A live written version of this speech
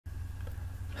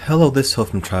Hello, this is Phil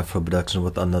from Trifle Productions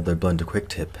with another Blender quick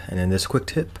tip. And in this quick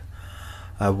tip,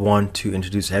 I want to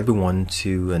introduce everyone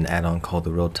to an add-on called the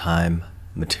Realtime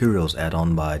Materials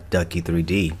add-on by Ducky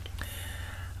 3D.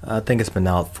 I think it's been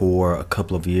out for a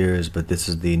couple of years, but this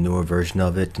is the newer version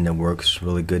of it, and it works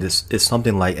really good. It's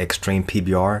something like Extreme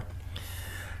PBR,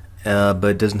 but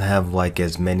it doesn't have like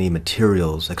as many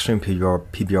materials. Extreme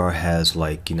PBR has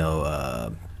like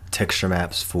texture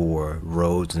maps for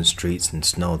roads and streets and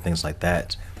snow and things like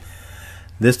that.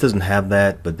 This doesn't have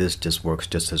that, but this just works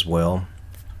just as well.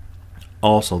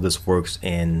 Also, this works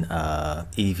in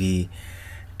Eevee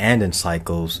and in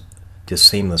cycles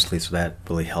just seamlessly, so that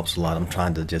really helps a lot. I'm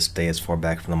trying to just stay as far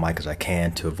back from the mic as I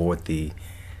can to avoid the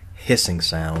hissing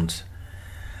sounds.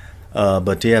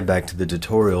 But yeah, back to the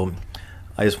tutorial.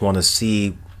 I just want to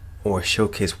see or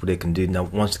showcase what it can do. Now,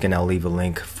 once again, I'll leave a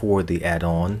link for the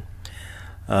add-on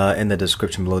in the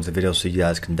description below the video so you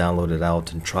guys can download it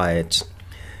out and try it.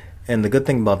 And the good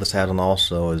thing about this add-on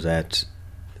also is that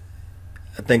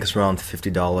I think it's around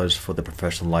 $50 for the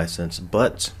professional license,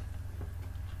 but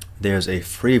there's a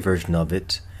free version of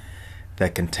it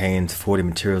that contains 40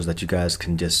 materials that you guys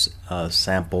can just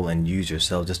sample and use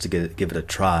yourself just to give it a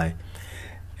try.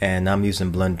 And I'm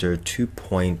using Blender 2.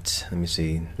 Let me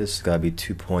see, this has got to be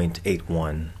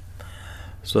 2.81.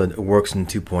 So it works in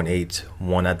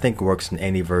 2.81. I think it works in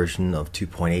any version of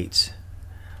 2.8,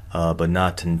 but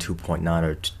not in 2.9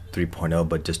 or 3.0,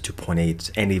 but just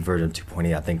 2.8. Any version of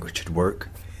 2.8 I think it should work.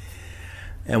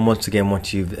 And once again,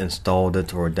 once you've installed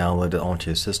it or downloaded it onto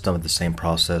your system, with the same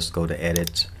process, go to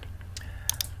Edit,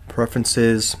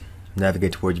 Preferences,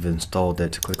 navigate to where you've installed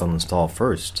it, click on Install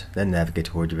first, then navigate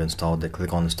to where you've installed it,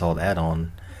 click on Installed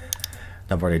Add-on.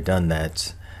 I've already done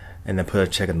that. And then put a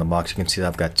check in the box. You can see that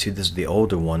I've got two. This is the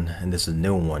older one, and this is the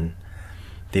new one.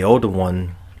 The older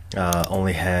one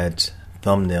only had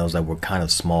thumbnails that were kind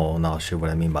of small, and I'll show you what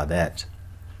I mean by that.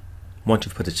 Once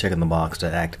you put the check in the box,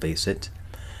 that activates it.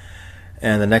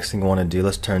 And the next thing I want to do,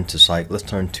 let's turn to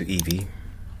Eevee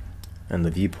and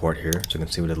the viewport here, so you can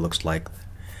see what it looks like.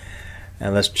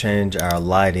 And let's change our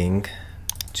lighting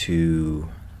to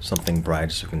something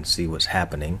bright so you can see what's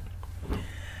happening.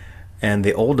 And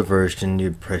the older version, you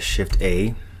press Shift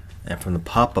A, and from the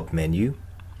pop-up menu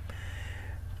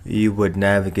you would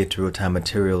navigate to Realtime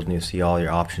Materials, and you see all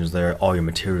your options there, all your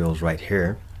materials right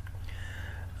here.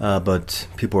 But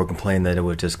people were complaining that it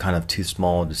was just kind of too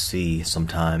small to see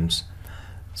sometimes.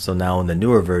 So now in the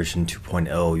newer version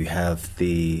 2.0, you have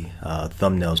the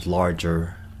thumbnails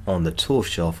larger on the tool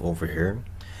shelf over here,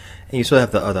 and you still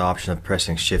have the other option of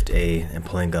pressing Shift A and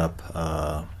pulling up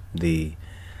the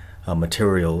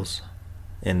materials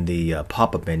in the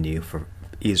pop-up menu for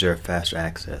easier, faster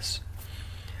access.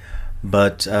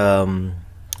 But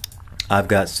I've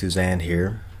got Suzanne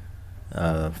here,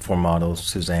 for model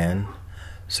Suzanne,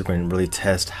 so we can really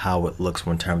test how it looks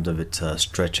in terms of it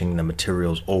stretching the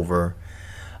materials over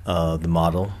the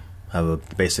model. I have a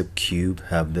basic cube,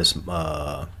 have this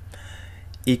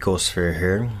ecosphere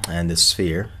here, and this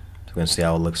sphere. So we can see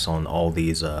how it looks on all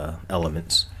these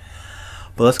elements.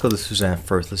 But let's go to Suzanne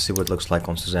first. Let's see what it looks like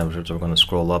on Suzanne. So we're going to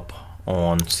scroll up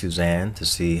on Suzanne to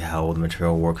see how the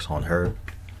material works on her.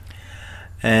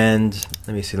 And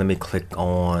let me see, let me click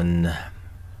on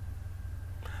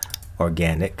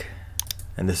organic,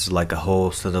 and this is like a whole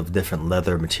set of different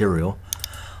leather material.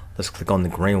 Let's click on the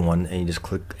green one, and you just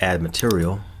click add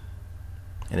material,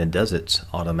 and it does it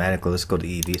automatically. Let's go to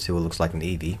Eevee, see what it looks like in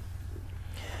Eevee.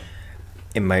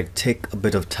 It might take a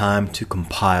bit of time to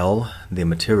compile the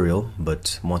material,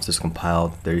 but once it's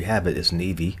compiled, there you have it. It's an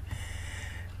Eevee,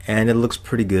 and it looks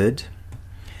pretty good.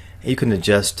 You can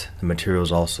adjust the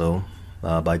materials also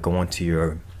by going to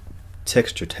your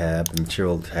texture tab, the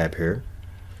material tab here,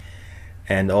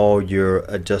 and all your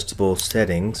adjustable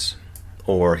settings,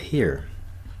 or here.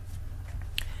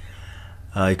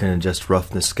 You can adjust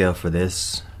roughness scale for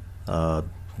this,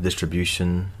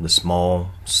 distribution, the small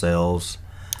cells,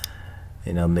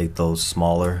 make those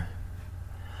smaller,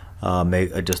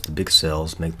 adjust the big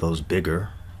cells, make those bigger,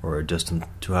 or adjust them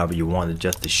to however you want,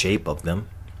 adjust the shape of them.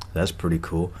 That's pretty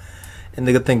cool. And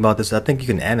the good thing about this, I think you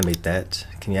can animate that.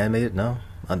 Can you animate it? No?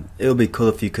 It would be cool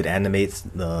if you could animate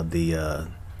the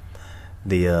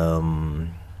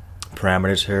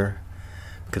parameters here,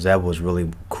 because that was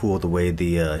really cool, the way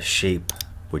the shape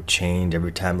would change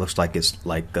every time. It looks like it's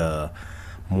like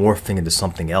morphing into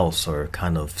something else, or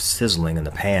kind of sizzling in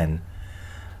the pan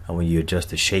when you adjust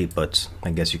the shape. But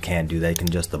I guess you can't do that. You can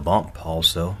adjust the bump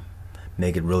also,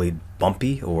 make it really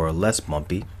bumpy or less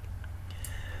bumpy,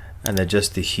 and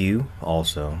adjust the hue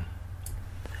also.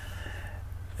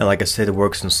 And like I said, it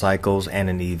works in cycles and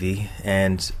in Eevee,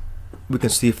 and we can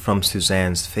see from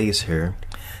Suzanne's face here,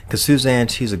 Because Suzanne,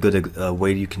 she's a good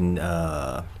way you can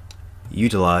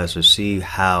utilize or see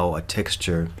how a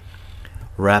texture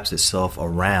wraps itself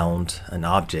around an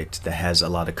object that has a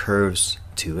lot of curves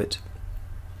to it.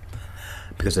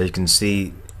 Because as you can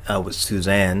see with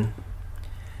Suzanne,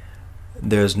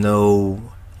 there's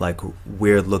no like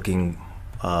weird looking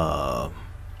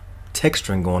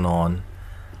texturing going on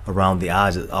around the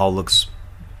eyes. It all looks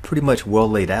pretty much well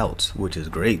laid out, which is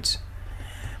great.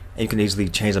 And you can easily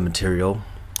change the material,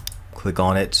 click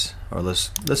on it, or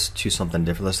let's choose something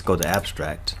different. Let's go to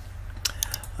abstract.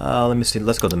 Let me see,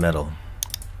 let's go to metal,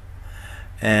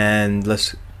 and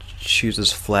let's choose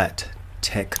this flat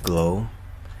tech glow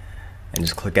and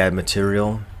just click add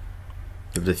material.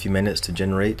 Give it a few minutes to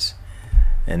generate,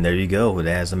 and there you go, it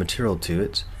adds the material to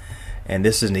it. And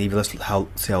this is an EV. Let's see how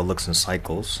it looks in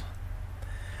cycles.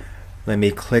 Let me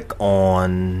click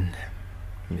on,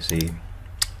 let me see,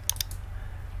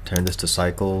 turn this to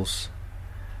cycles.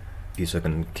 So I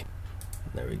can,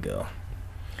 there we go.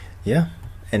 Yeah,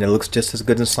 and it looks just as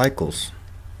good in cycles.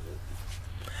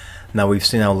 Now we've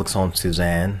seen how it looks on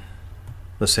Suzanne.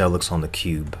 Let's see how it looks on the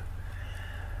cube.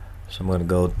 So I'm going to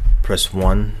go press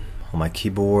 1 on my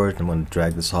keyboard. I'm going to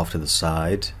drag this off to the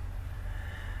side.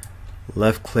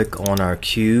 Left click on our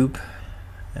cube,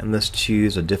 and let's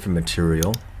choose a different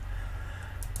material.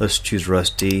 Let's choose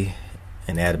rusty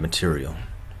and add a material.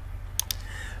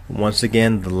 Once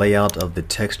again, the layout of the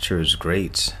texture is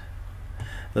great.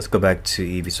 Let's go back to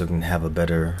Eevee so we can have a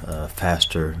better,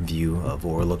 faster view of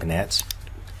what we're looking at.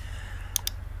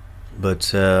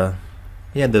 But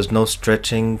yeah, there's no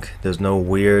stretching, there's no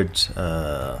weird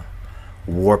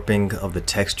warping of the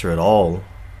texture at all,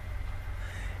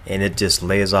 and it just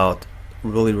lays out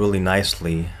really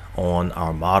nicely on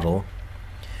our model.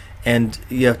 And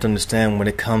you have to understand, when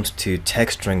it comes to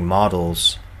texturing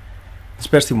models,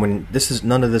 especially when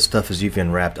none of this stuff is UV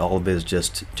unwrapped, all of it is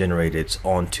just generated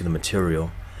onto the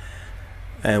material.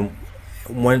 And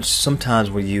sometimes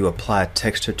when you apply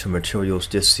texture to materials,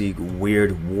 just see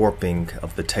weird warping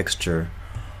of the texture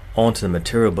onto the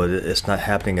material, but it's not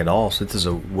happening at all. So this is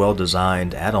a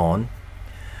well-designed add-on.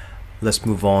 Let's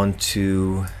move on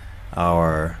to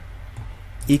our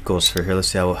ecosphere here. Let's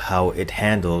see how it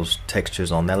handles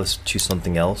textures on that. Let's choose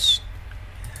something else.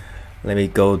 Let me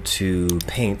go to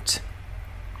paint.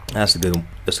 That's a good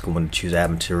one to choose.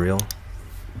 Add material.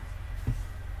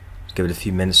 Let's give it a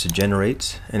few minutes to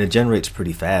generate, and it generates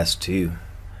pretty fast too.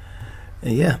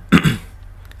 And yeah, I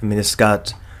mean, it's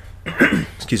got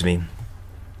excuse me,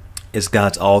 it's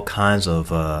got all kinds of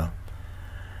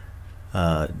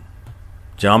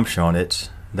geometry on it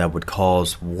that would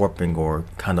cause warping or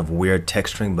kind of weird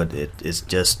texturing, but it is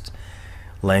just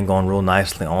laying on real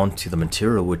nicely onto the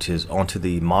material, which is onto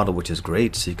the model, which is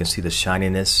great. So you can see the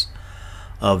shininess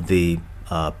of the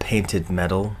painted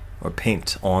metal, or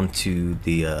paint onto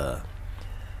the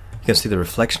you can see the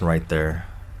reflection right there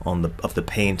on the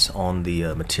paint on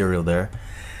the material there.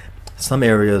 Some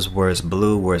areas where it's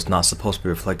blue, where it's not supposed to be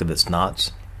reflective, it's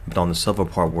not, but on the silver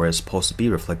part where it's supposed to be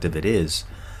reflective, it is.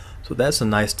 So that's a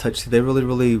nice touch. They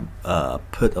really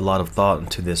put a lot of thought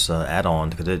into this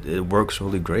add-on, because it works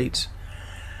really great.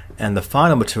 And the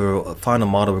final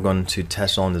model we're going to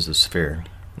test on is a sphere.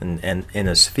 And in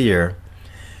a sphere,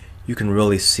 you can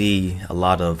really see a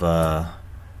lot of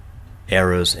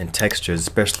errors in textures,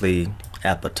 especially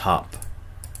at the top.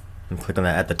 And click on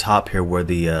that at the top here, where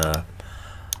the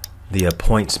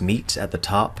points meet at the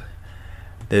top.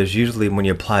 There's usually, when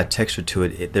you apply a texture to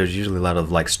it, there's usually a lot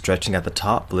of like stretching at the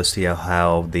top. Let's see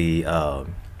how the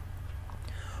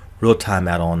Realtime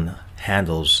add-on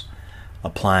handles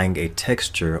applying a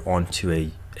texture onto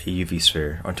a UV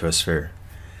sphere, onto a sphere.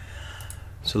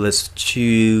 So let's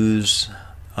choose,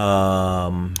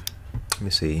 let me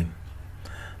see,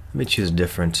 let me choose a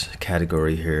different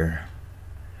category here.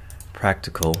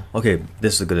 Practical. Okay,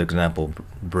 this is a good example.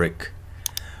 Brick.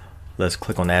 Let's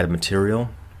click on add material.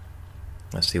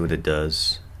 Let's see what it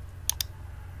does.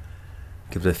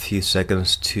 Give it a few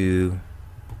seconds to,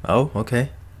 oh, okay.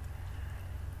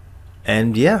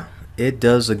 And yeah, it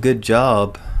does a good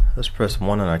job. Let's press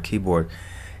 1 on our keyboard.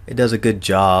 It does a good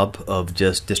job of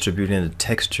just distributing the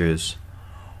textures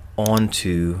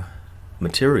onto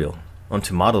material,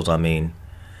 onto models, I mean.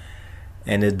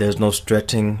 And there's no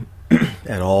stretching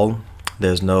at all.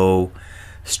 There's no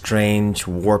strange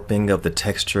warping of the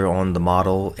texture on the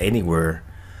model anywhere.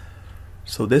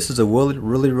 So this is a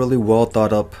really well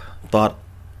thought up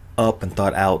and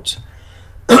thought out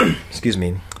excuse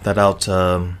me, thought out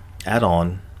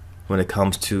add-on when it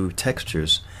comes to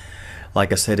textures.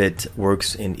 Like I said, it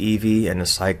works in Eevee and the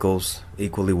cycles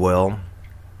equally well.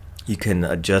 You can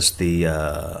adjust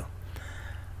the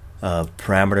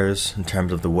parameters in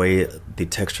terms of the way the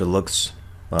texture looks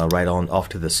right on off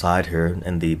to the side here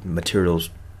in the materials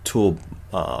tool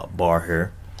bar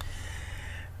here,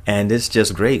 and it's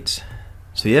just great.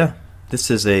 So yeah, this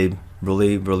is a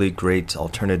really great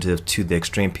alternative to the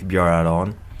Extreme PBR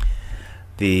add-on.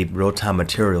 The Realtime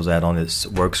Materials add-on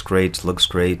works great, looks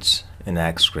great, and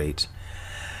acts great.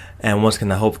 And once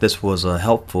again, I hope this was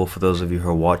helpful for those of you who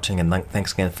are watching, and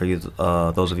thanks again for you,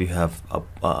 those of you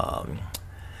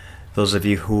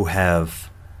who have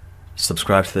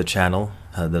subscribed to the channel.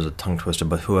 There's a tongue twister,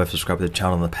 but who have subscribed to the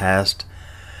channel in the past.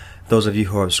 Those of you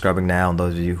who are subscribing now, and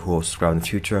those of you who will subscribe in the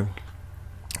future.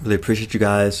 Really appreciate you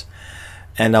guys,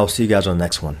 and I'll see you guys on the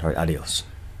next one. All right, adios.